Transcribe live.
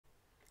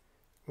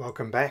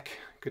Welcome back.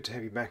 Good to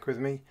have you back with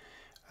me.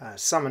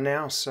 Summer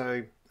now,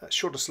 so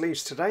shorter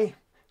sleeves today.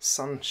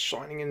 Sun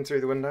shining in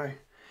through the window.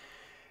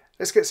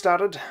 Let's get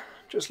started.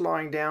 Just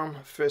lying down.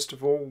 First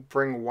of all,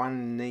 bring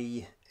one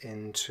knee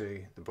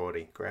into the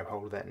body. Grab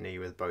hold of that knee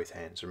with both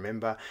hands.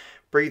 Remember,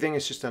 breathing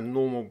is just a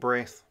normal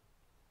breath.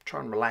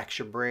 Try and relax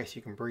your breath.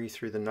 You can breathe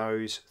through the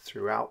nose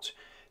throughout.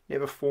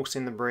 Never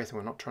forcing the breath, and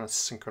we're not trying to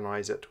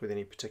synchronize it with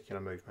any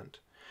particular movement.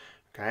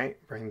 Okay,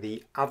 bring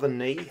the other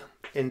knee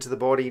into the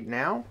body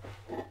now.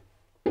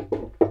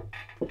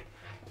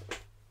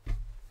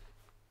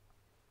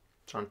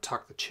 Try and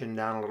tuck the chin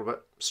down a little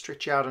bit.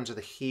 Stretch out into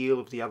the heel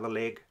of the other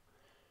leg.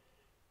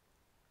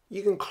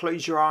 You can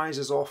close your eyes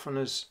as often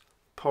as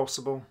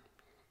possible.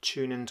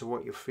 Tune into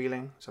what you're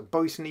feeling. So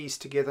both knees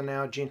together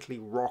now, gently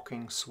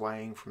rocking,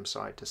 swaying from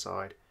side to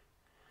side.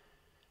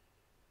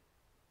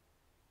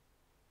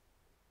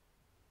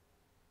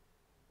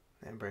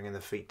 And bringing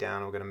the feet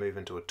down, we're going to move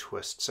into a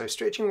twist. So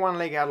stretching one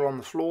leg out on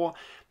the floor,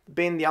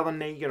 bend the other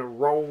knee, you're going to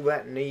roll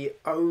that knee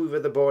over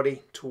the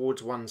body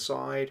towards one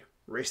side,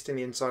 resting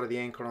the inside of the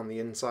ankle on the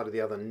inside of the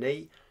other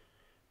knee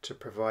to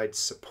provide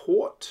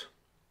support.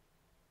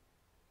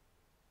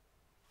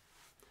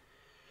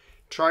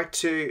 Try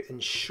to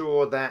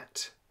ensure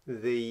that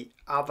the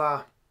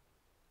other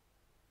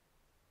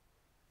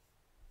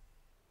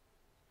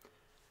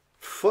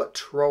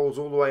foot rolls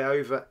all the way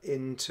over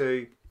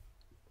into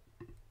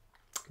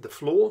the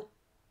floor.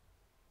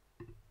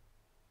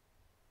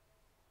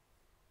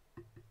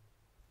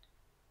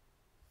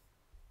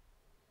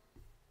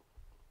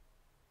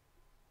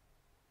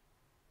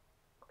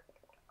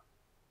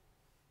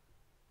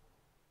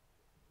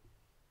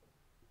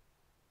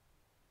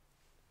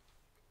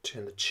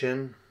 Turn the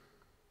chin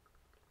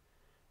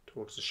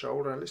towards the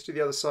shoulder. Let's do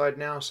the other side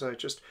now. So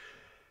just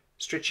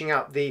stretching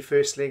out the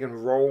first leg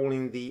and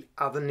rolling the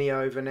other knee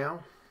over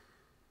now.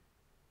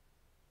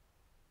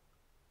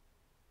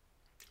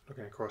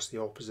 Looking across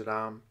the opposite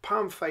arm.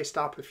 Palm faced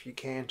up if you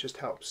can, just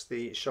helps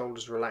the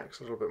shoulders relax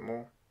a little bit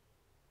more.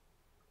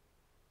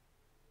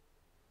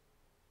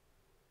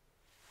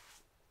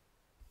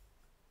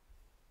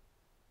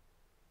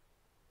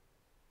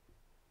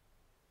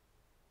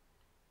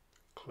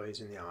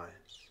 Closing the eyes.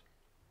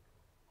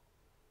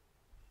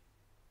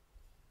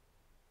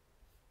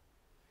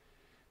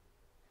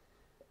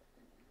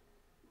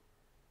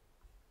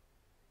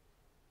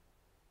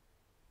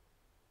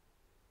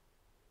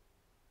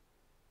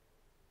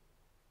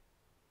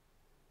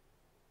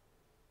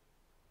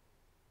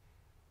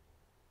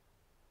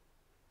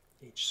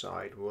 Each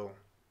side will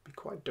be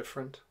quite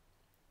different.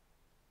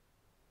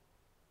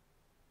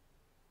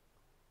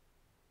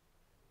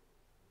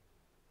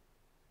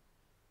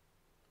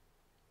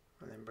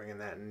 And then bringing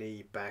that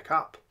knee back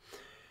up.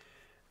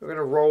 We're going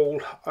to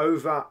roll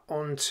over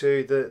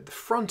onto the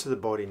front of the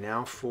body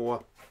now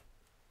for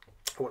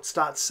what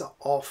starts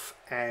off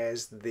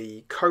as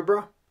the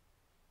cobra.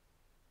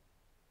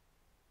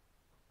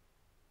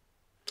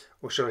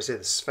 Or should I say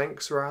the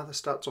sphinx rather,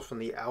 starts off on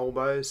the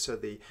elbows. So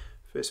the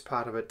first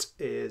part of it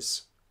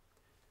is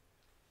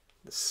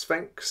the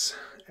sphinx,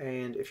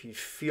 and if you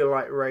feel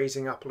like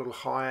raising up a little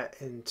higher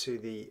into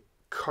the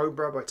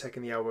cobra by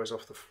taking the elbows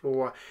off the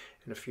floor,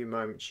 in a few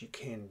moments you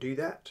can do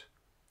that.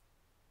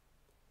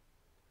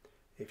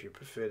 If you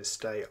prefer to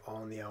stay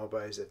on the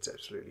elbows, that's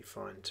absolutely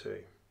fine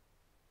too.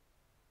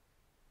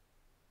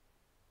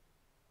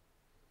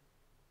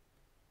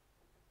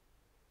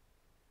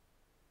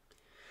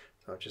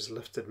 So I've just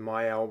lifted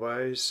my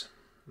elbows,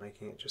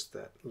 making it just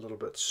that little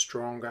bit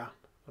stronger,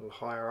 a little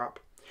higher up.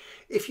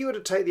 If you were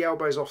to take the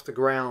elbows off the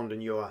ground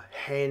and your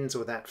hands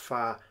were that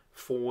far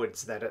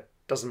forwards that it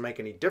doesn't make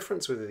any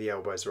difference whether the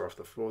elbows are off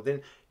the floor,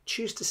 then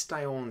choose to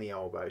stay on the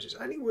elbows. It's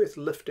only worth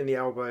lifting the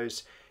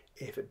elbows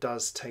if it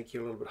does take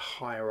you a little bit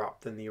higher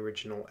up than the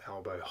original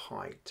elbow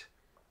height.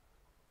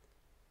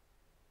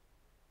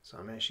 So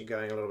I'm actually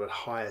going a little bit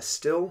higher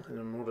still, and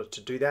in order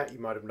to do that, you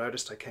might have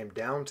noticed I came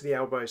down to the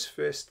elbows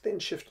first, then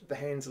shifted the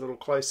hands a little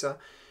closer,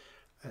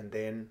 and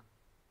then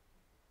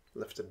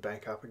lifted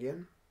back up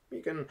again.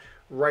 You can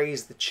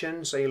raise the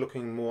chin so you're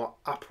looking more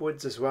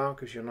upwards as well,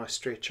 gives you a nice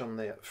stretch on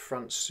the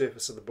front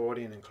surface of the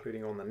body and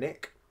including on the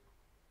neck.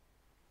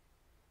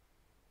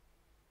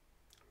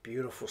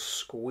 Beautiful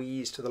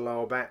squeeze to the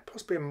lower back,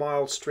 possibly a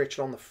mild stretch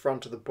on the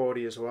front of the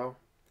body as well.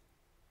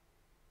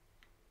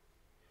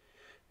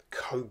 The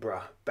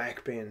cobra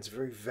back bends,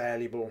 very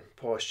valuable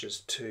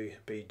postures to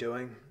be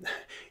doing.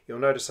 You'll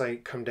notice I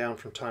come down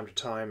from time to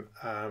time.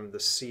 The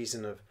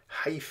season of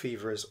hay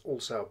fever is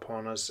also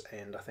upon us,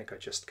 and I think I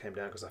just came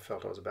down because I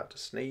felt I was about to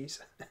sneeze.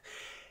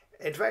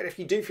 In fact, if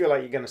you do feel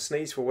like you're going to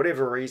sneeze for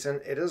whatever reason,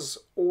 it is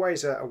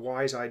always a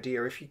wise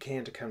idea, if you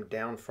can, to come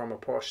down from a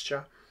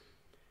posture,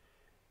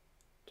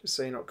 just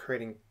so you're not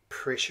creating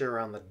pressure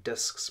around the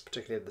discs,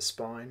 particularly of the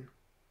spine,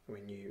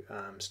 when you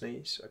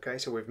sneeze. Okay,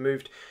 so we've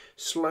moved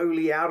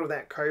slowly out of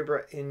that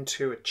cobra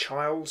into a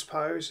child's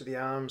pose, with the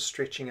arms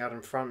stretching out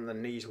in front and the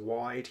knees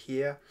wide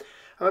here.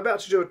 I'm about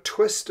to do a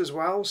twist as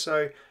well,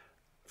 so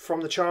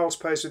from the child's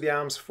pose with the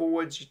arms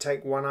forwards, you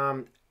take one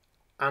arm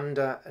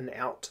under and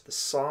out to the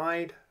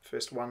side.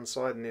 First one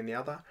side and then the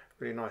other.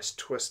 Really nice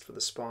twist for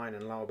the spine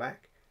and lower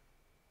back.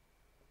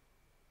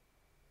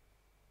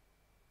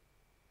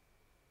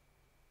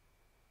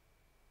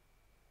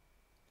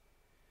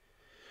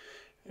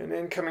 And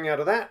then coming out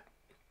of that,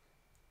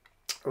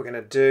 we're going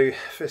to do,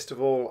 first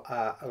of all,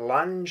 a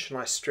lunge.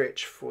 Nice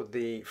stretch for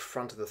the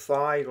front of the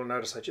thigh. You'll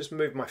notice I just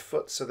move my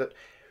foot so that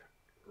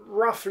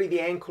roughly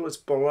the ankle is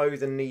below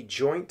the knee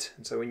joint.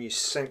 And so when you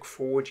sink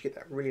forward, you get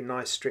that really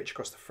nice stretch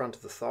across the front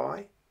of the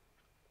thigh.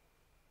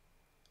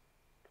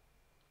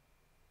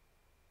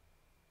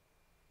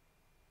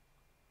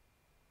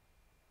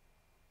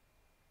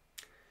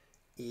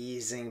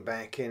 Easing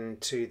back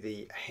into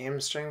the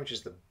hamstring, which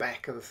is the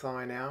back of the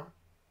thigh now.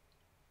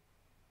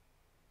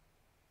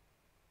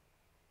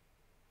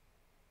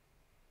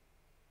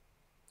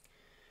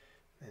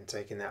 And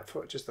taking that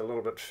foot just a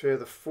little bit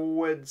further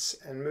forwards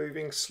and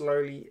moving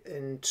slowly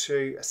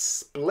into a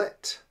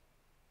split.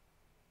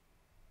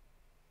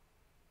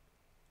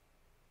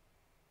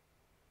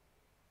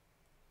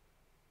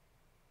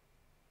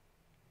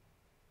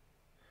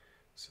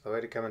 So the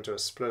way to come into a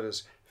split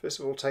is, first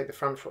of all, take the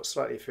front foot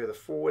slightly further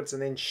forwards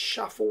and then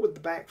shuffle with the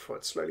back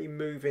foot, slowly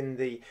moving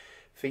the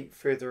feet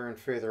further and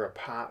further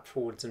apart,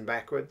 forwards and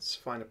backwards.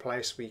 Find a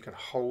place where you can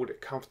hold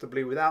it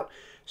comfortably without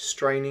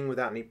straining,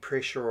 without any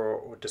pressure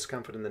or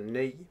discomfort in the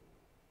knee.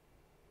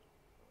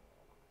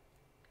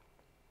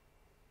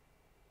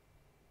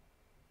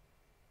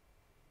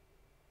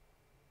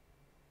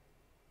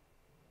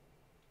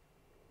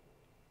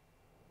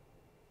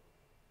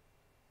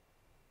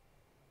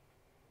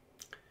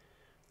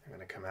 I'm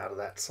going to come out of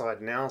that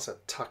side now, so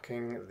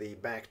tucking the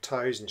back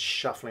toes and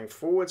shuffling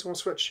forwards. We'll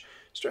switch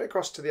straight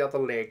across to the other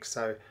leg,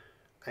 so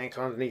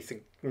ankle underneath the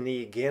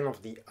knee again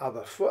of the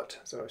other foot.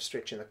 So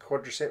stretching the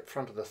quadricep,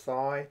 front of the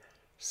thigh,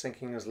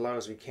 sinking as low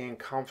as we can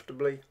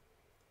comfortably.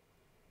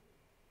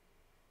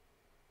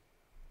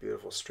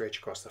 Beautiful stretch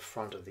across the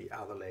front of the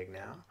other leg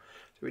now.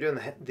 So we're doing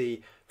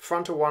the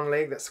front of one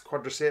leg, that's the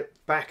quadricep,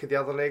 back of the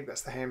other leg,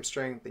 that's the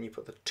hamstring. Then you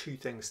put the two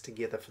things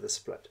together for the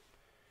split.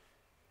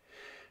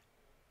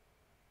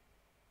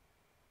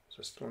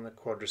 So still on the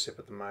quadricep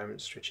at the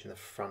moment, stretching the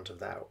front of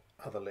that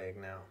other leg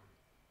now.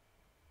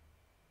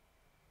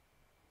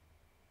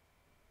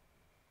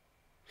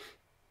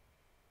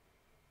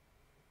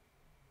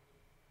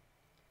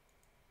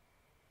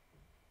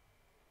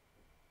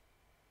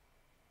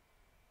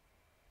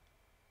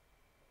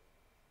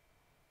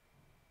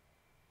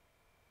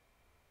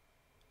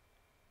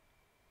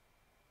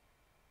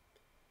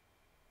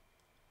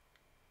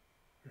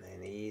 And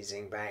then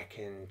easing back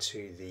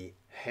into the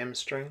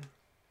hamstring.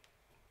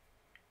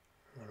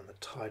 One of the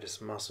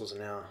tightest muscles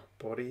in our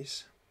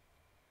bodies.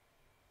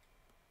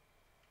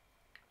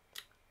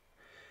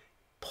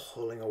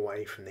 Pulling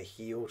away from the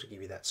heel to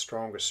give you that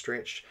stronger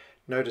stretch.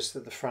 Notice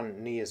that the front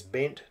knee is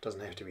bent. It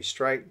doesn't have to be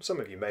straight. Some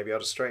of you may be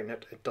able to straighten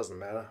it. It doesn't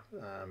matter.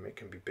 It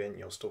can be bent.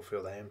 You'll still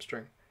feel the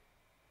hamstring.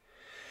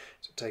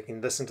 So taking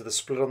this into the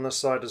split on this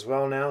side as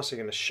well now. So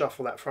you're going to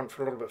shuffle that front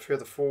foot a little bit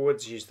further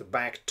forwards. Use the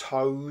back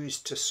toes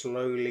to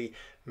slowly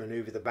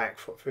maneuver the back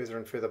foot further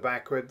and further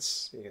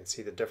backwards. You can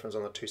see the difference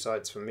on the two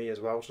sides for me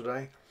as well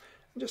today.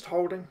 And just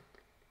holding.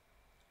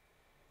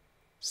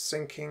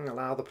 Sinking.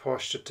 Allow the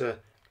posture to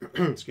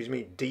excuse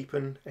me,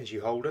 deepen as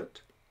you hold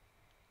it.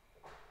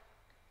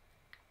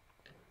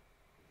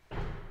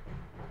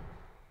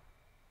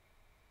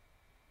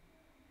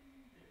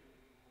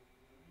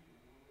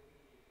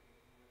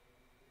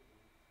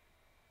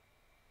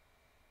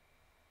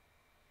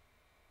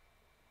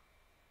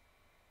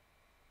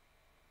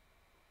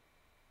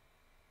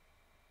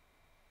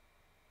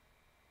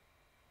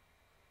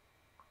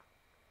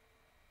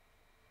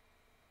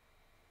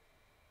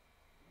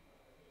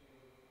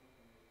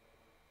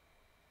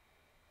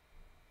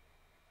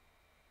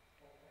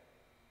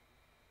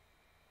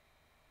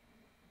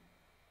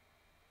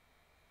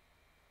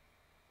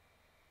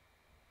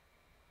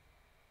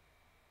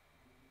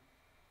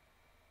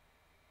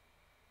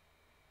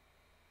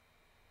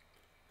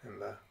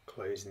 Remember,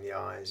 closing the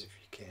eyes if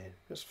you can.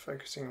 Just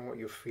focusing on what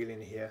you're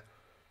feeling here.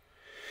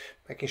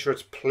 Making sure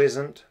it's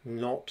pleasant,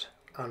 not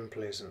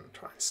unpleasant.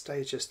 Try and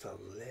stay just a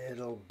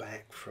little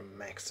back from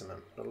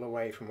maximum, a little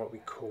away from what we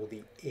call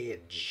the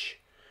edge.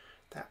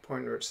 That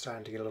point where it's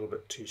starting to get a little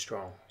bit too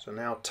strong. So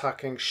now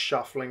tucking,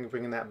 shuffling,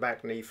 bringing that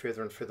back knee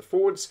further and further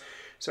forwards.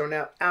 So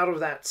now out of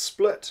that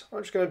split,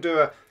 I'm just going to do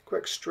a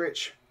quick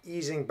stretch,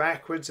 easing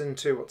backwards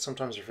into what's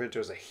sometimes referred to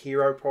as a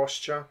hero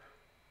posture.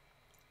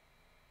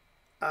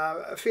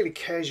 A fairly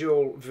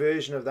casual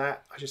version of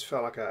that. I just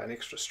felt like an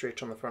extra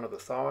stretch on the front of the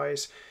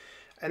thighs.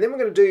 And then we're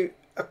going to do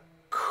a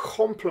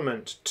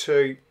complement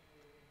to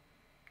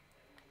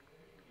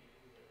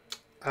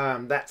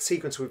that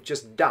sequence we've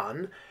just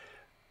done.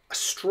 A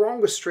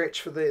stronger stretch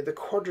for the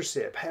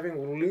quadricep,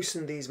 having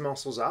loosened these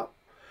muscles up.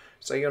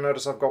 So you'll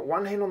notice I've got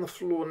one hand on the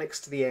floor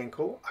next to the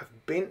ankle.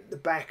 I've bent the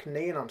back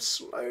knee and I'm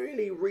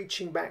slowly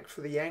reaching back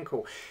for the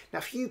ankle. Now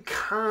if you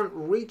can't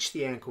reach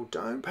the ankle,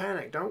 don't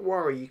panic, don't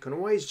worry. You can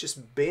always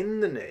just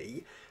bend the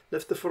knee,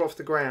 lift the foot off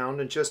the ground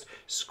and just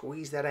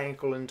squeeze that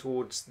ankle in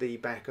towards the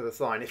back of the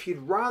thigh. And if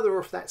you'd rather,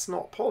 if that's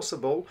not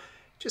possible,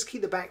 just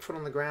keep the back foot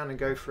on the ground and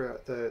go for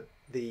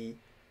the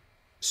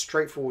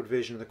straightforward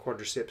version of the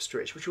quadricep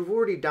stretch, which we've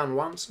already done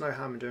once, no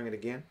harm in doing it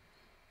again.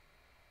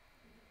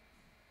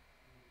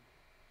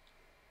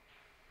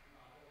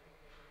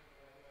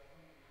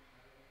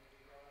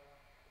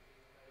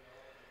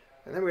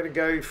 And then we're going to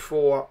go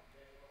for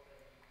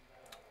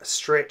a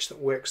stretch that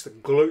works the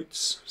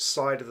glutes,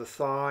 side of the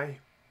thigh,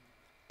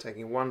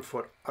 taking one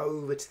foot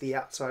over to the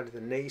outside of the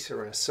knee. So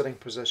we're in a sitting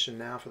position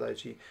now for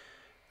those of you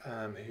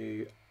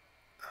who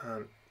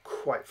aren't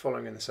quite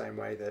following in the same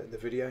way the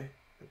video.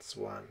 That's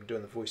why I'm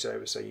doing the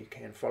voiceover, so you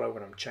can follow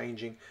when I'm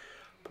changing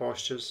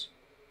postures.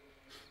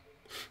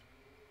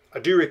 I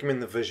do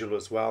recommend the visual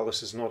as well.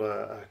 This is not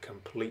a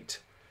complete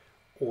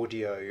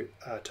audio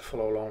to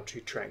follow along to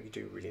track. You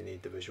do really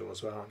need the visual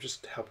as well. I'm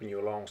just helping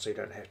you along so you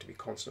don't have to be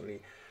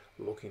constantly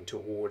looking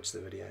towards the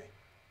video.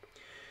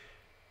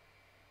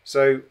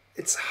 So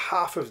it's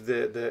half of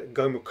the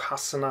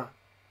Gomukhasana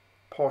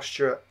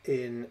posture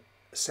in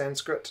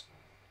Sanskrit.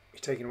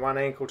 You're taking one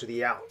ankle to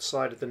the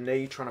outside of the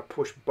knee, trying to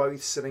push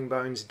both sitting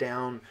bones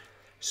down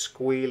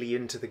squarely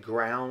into the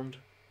ground.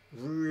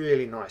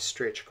 Really nice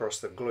stretch across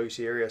the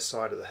glute area,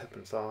 side of the hip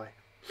and thigh.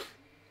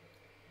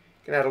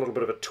 You can add a little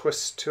bit of a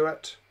twist to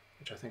it,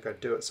 which I think I'd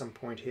do at some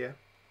point here.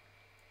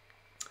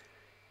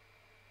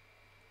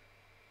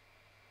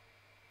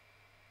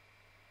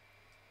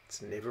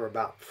 It's never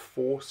about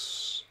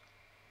force.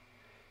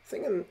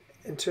 Think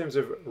in terms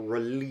of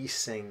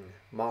releasing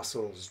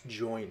muscles,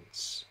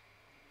 joints,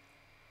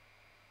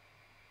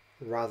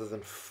 rather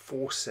than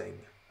forcing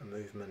a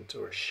movement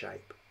or a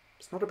shape.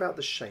 It's not about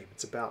the shape,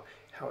 it's about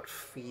how it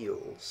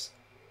feels.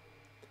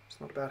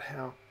 It's not about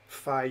how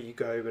far you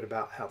go, but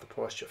about how the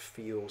posture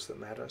feels that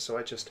matter. So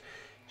I just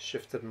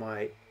shifted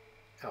my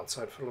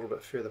outside foot a little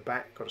bit further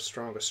back, got a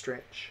stronger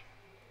stretch.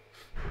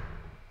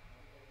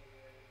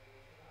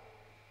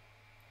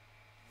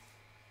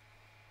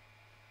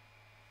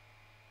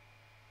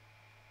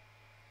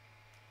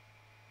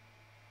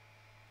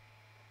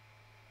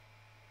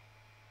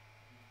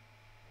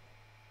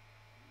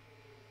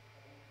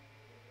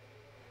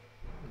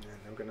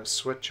 I'm going to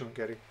switch and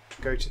we're going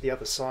to go to the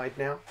other side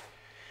now.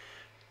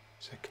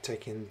 So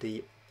taking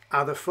the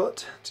other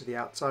foot to the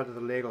outside of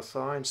the leg or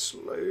thigh and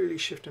slowly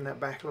shifting that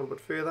back a little bit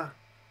further.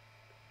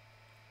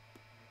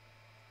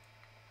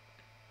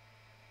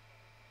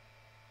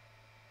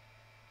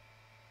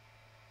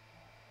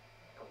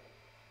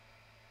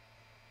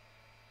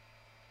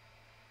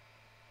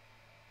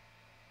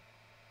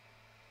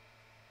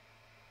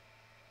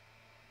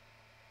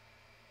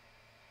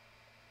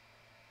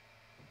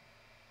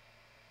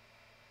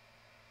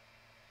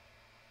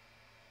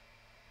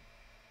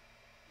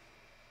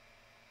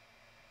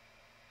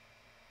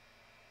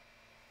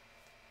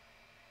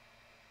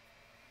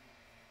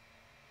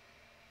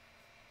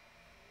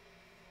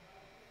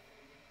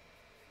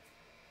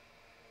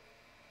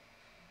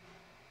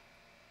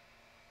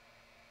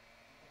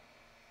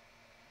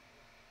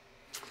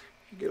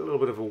 You get a little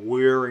bit of a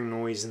whirring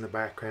noise in the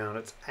background.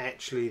 It's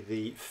actually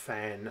the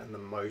fan and the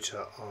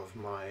motor of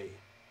my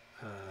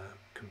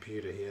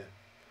computer here,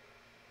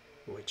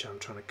 which I'm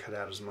trying to cut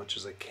out as much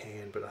as I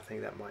can, but I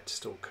think that might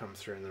still come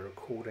through in the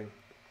recording.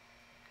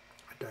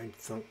 I don't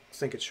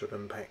think it should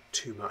impact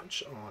too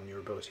much on your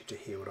ability to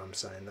hear what I'm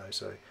saying though,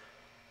 so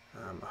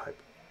I hope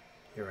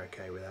you're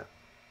okay with that.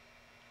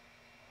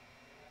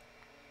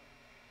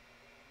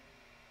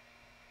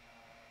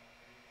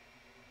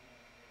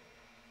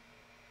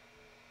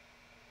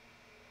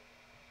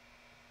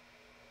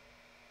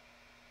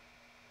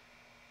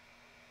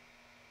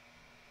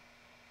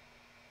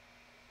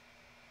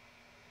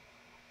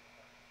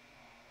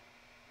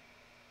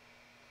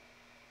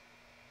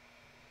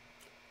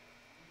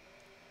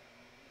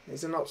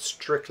 These are not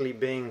strictly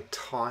being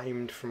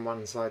timed from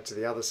one side to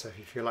the other, so if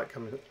you feel like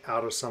coming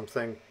out of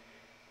something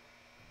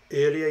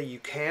earlier, you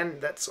can.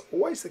 That's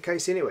always the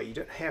case anyway. You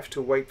don't have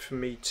to wait for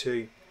me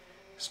to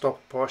stop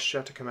a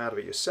posture to come out of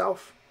it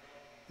yourself.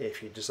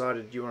 If you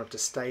decided you wanted to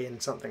stay in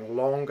something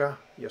longer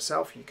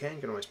yourself, you can.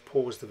 You can always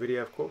pause the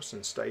video, of course,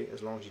 and stay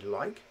as long as you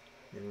like,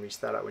 and then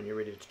restart it when you're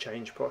ready to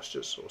change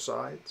postures or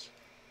sides.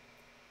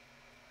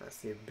 That's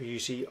the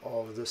beauty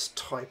of this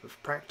type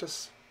of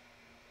practice.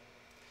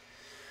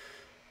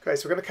 Okay,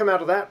 so we're going to come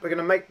out of that. We're going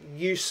to make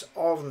use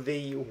of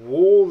the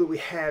wall that we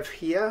have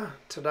here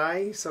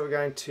today. So we're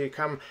going to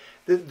come,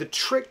 the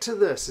trick to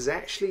this is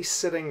actually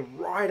sitting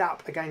right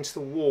up against the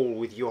wall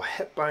with your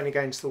hip bone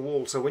against the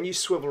wall. So when you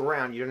swivel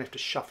around, you don't have to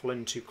shuffle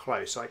in too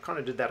close. So I kind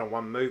of did that on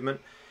one movement.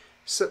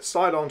 Sit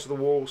side onto the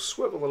wall,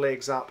 swivel the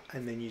legs up,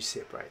 and then you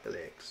separate the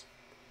legs.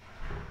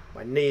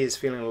 My knee is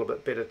feeling a little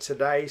bit better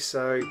today,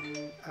 so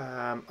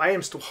I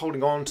am still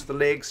holding on to the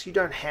legs. You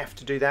don't have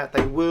to do that.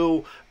 They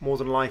will more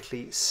than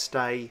likely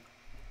stay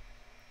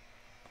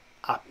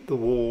up the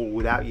wall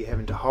without you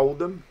having to hold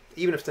them.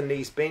 Even if the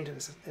knee's bent,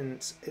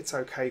 and it's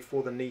okay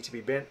for the knee to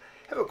be bent.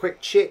 Have a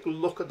quick check,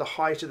 look at the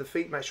height of the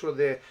feet, make sure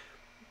they're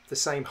the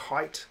same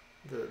height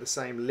the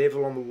same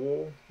level on the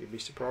wall. You'd be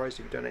surprised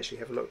if you don't actually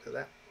have a look at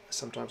that. It's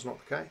sometimes not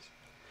the case.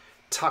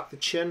 Tuck the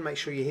chin, make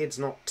sure your head's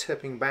not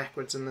tipping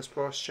backwards in this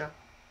posture.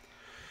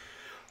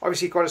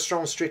 Obviously quite a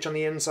strong stretch on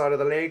the inside of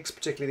the legs,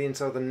 particularly the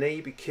inside of the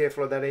knee. Be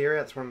careful of that area.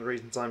 That's one of the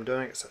reasons I'm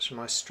doing it. It's such a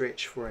nice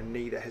stretch for a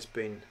knee that has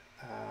been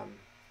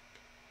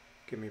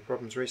giving me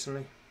problems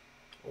recently.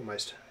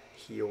 Almost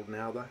healed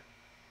now though.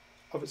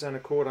 Of its own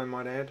accord, I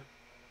might add.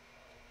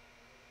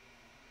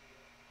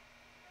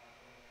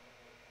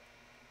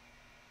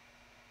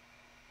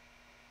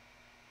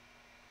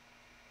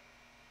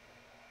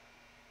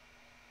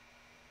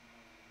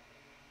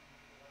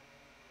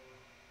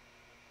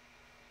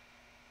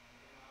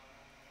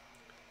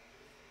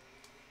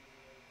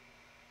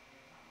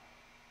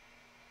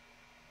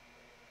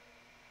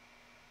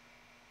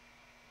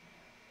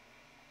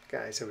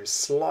 Okay, so we're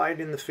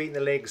sliding the feet and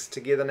the legs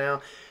together now.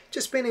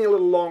 Just spending a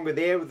little longer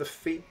there with the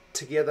feet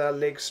together,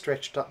 legs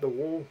stretched up the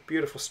wall.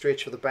 Beautiful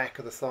stretch for the back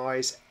of the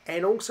thighs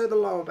and also the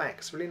lower back.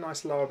 It's a really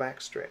nice lower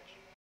back stretch.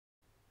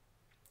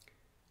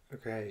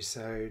 Okay,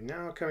 so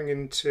now coming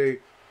into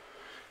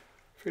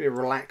a really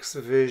relaxed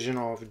version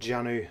of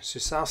Janu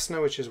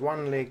Sirsasana, which is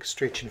one leg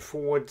stretching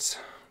forwards,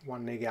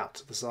 one leg out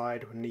to the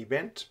side with knee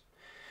bent.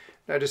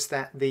 Notice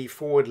that the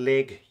forward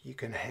leg you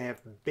can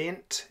have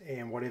bent,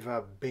 and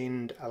whatever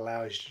bend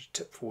allows you to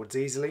tip forwards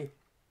easily.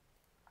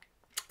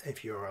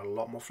 If you're a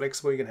lot more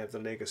flexible, you can have the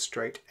leg as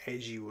straight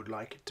as you would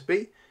like it to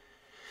be.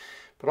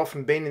 But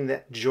often bending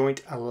that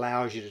joint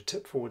allows you to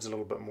tip forwards a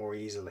little bit more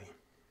easily.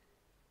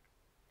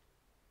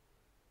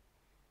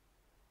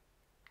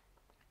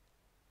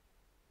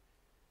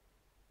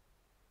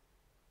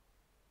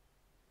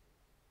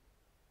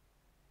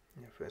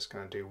 First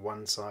going to do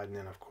one side and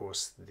then of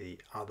course the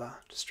other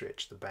to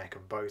stretch the back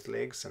of both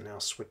legs. And now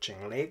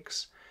switching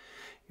legs.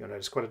 You'll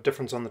notice quite a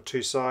difference on the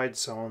two sides.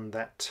 So on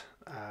that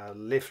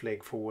left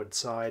leg forward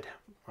side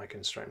I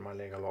can straighten my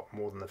leg a lot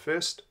more than the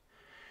first.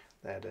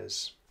 That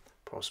is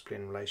possibly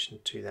in relation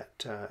to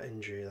that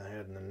injury I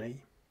had in the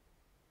knee.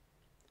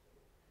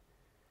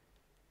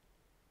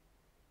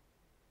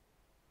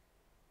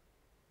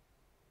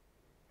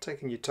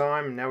 Taking your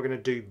time. Now we're going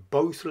to do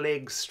both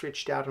legs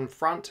stretched out in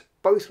front,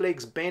 both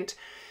legs bent.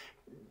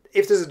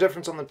 If there's a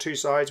difference on the two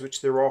sides,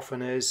 which there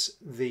often is,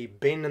 the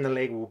bend in the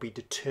leg will be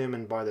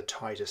determined by the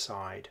tighter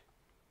side.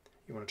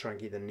 You want to try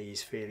and get the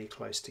knees fairly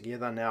close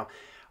together. Now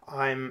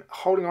I'm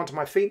holding onto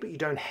my feet, but you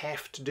don't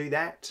have to do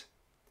that.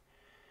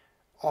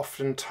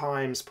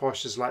 Oftentimes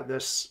postures like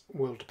this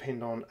will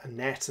depend on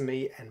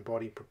anatomy and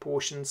body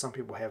proportions. Some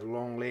people have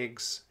long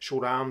legs,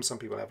 short arms. Some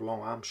people have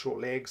long arms, short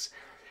legs.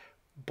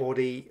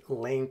 Body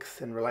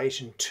length in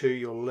relation to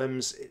your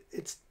limbs,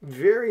 it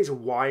varies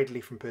widely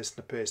from person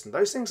to person.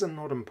 Those things are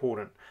not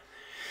important.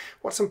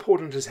 What's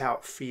important is how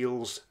it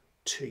feels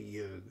to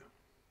you.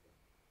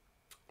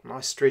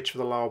 Nice stretch for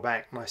the lower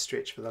back, nice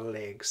stretch for the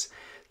legs.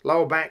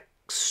 Lower back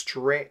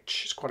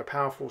stretch is quite a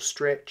powerful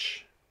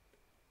stretch.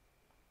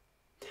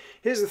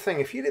 Here's the thing,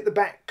 if you let the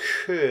back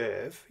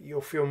curve,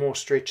 you'll feel more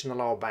stretch in the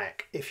lower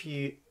back. If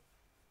you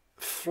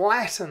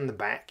flatten the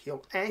back,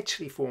 you'll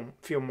actually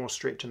feel more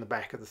stretch in the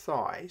back of the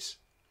thighs.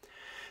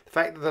 The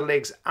fact that the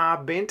legs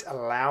are bent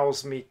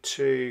allows me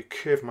to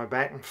curve my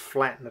back and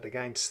flatten it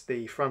against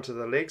the front of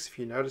the legs. If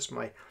you notice,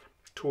 my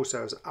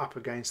torso is up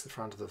against the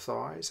front of the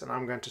thighs, and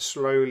I'm going to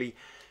slowly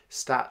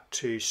start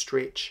to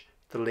stretch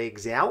the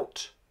legs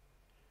out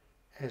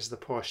as the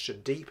posture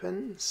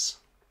deepens.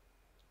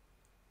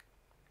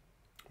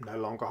 I'm no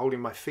longer holding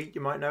my feet,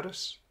 you might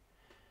notice.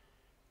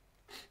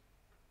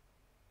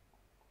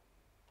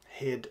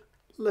 Head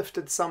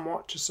lifted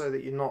somewhat, just so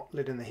that you're not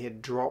letting the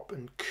head drop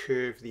and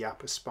curve the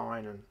upper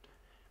spine and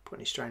put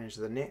any strain into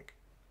the neck.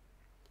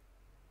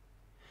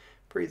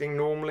 Breathing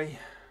normally.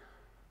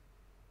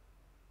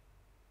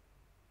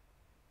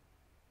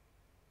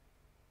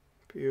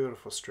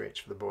 Beautiful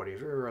stretch for the body,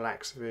 very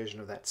relaxed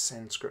version of that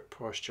Sanskrit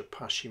posture,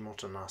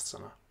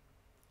 Paschimottanasana.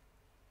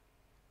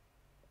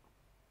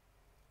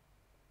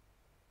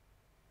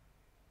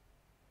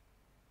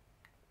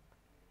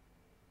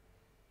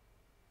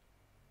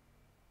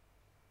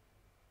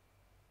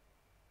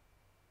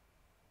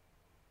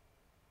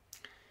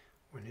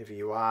 Whenever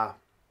you are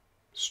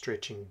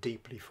stretching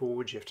deeply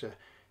forward, you have to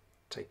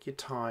take your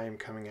time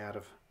coming out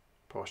of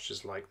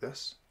postures like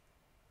this.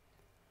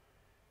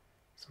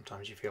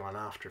 Sometimes you feel an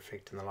after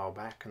effect in the lower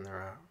back, and there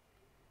are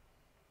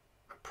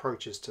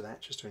approaches to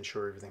that just to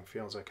ensure everything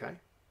feels okay.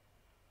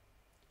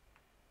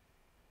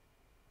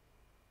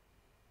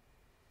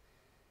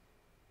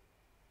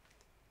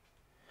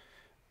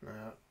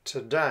 Now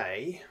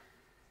today,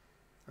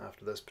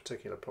 after this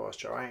particular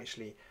posture, I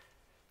actually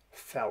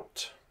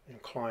felt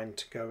inclined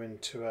to go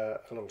into a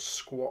little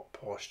squat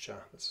posture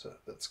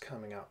that's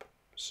coming up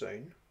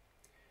soon.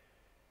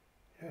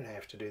 You don't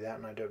have to do that,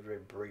 and I do it very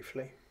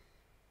briefly.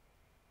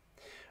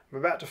 I'm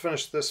about to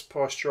finish this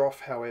posture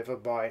off, however,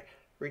 by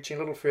reaching a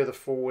little further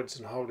forwards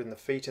and holding the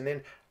feet and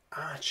then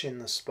arching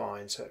the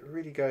spine, so it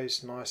really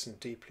goes nice and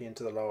deeply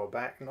into the lower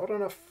back, not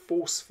in a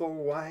forceful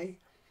way,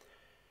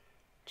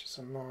 Just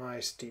a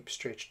nice deep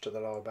stretch to the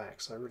lower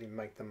back, so I really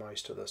make the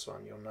most of this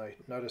one. You'll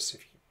notice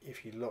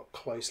if you look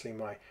closely,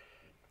 my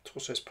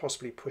torso is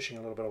possibly pushing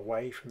a little bit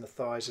away from the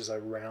thighs as I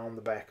round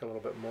the back a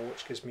little bit more,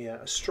 which gives me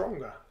a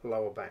stronger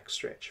lower back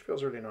stretch.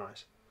 Feels really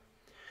nice.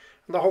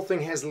 And the whole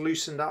thing has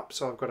loosened up,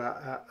 so I've got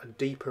a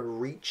deeper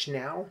reach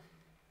now.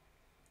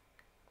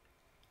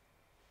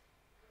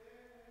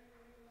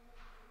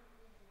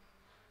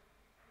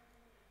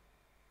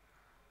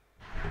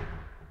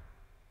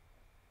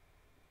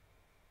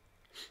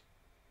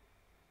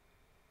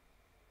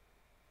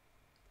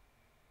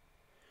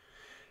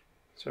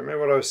 So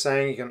remember what I was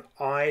saying, you can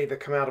either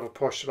come out of a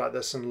posture like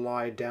this and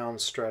lie down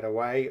straight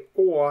away,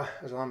 or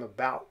as I'm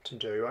about to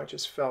do, I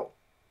just felt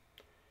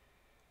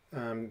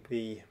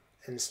the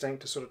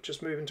instinct to sort of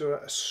just move into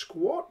a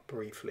squat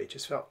briefly.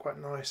 Just felt quite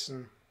nice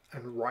and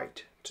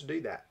right to do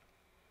that.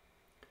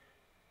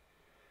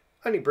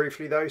 Only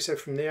briefly though, so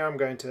from there I'm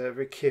going to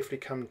very carefully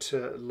come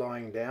to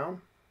lying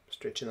down,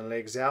 stretching the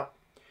legs out.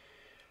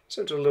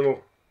 So into a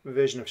little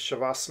version of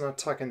Shavasana,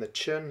 tucking the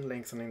chin,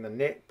 lengthening the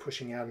neck,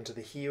 pushing out into the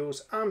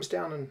heels, arms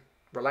down and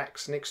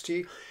relax next to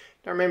you.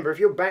 Now remember, if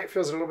your back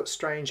feels a little bit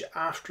strange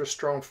after a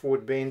strong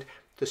forward bend,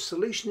 the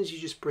solution is you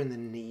just bring the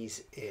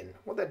knees in.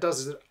 What that does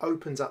is it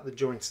opens up the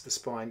joints of the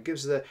spine,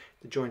 gives the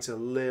joints a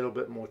little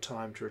bit more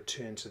time to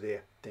return to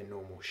their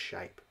normal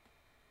shape.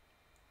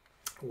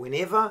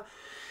 Whenever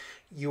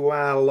you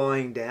are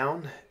lying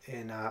down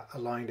in a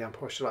lying down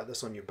posture like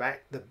this on your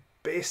back, the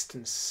best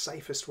and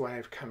safest way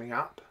of coming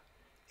up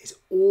is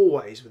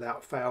always,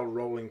 without fail,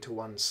 rolling to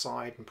one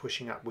side and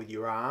pushing up with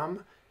your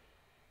arm.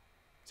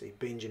 So you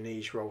bend your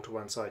knees, roll to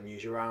one side and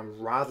use your arm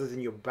rather than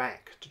your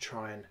back to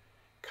try and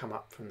come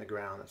up from the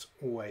ground. That's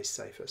always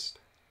safest.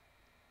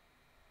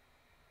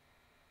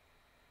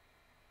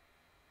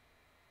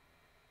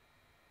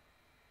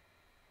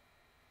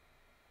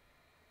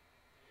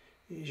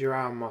 Use your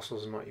arm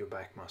muscles, not your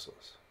back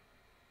muscles.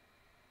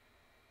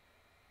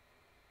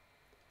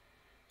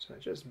 So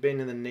just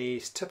bending the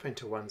knees, tipping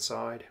to one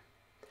side.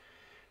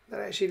 That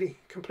actually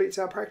completes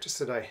our practice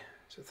today.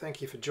 So thank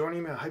you for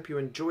joining me. I hope you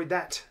enjoyed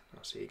that.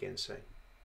 I'll see you again soon.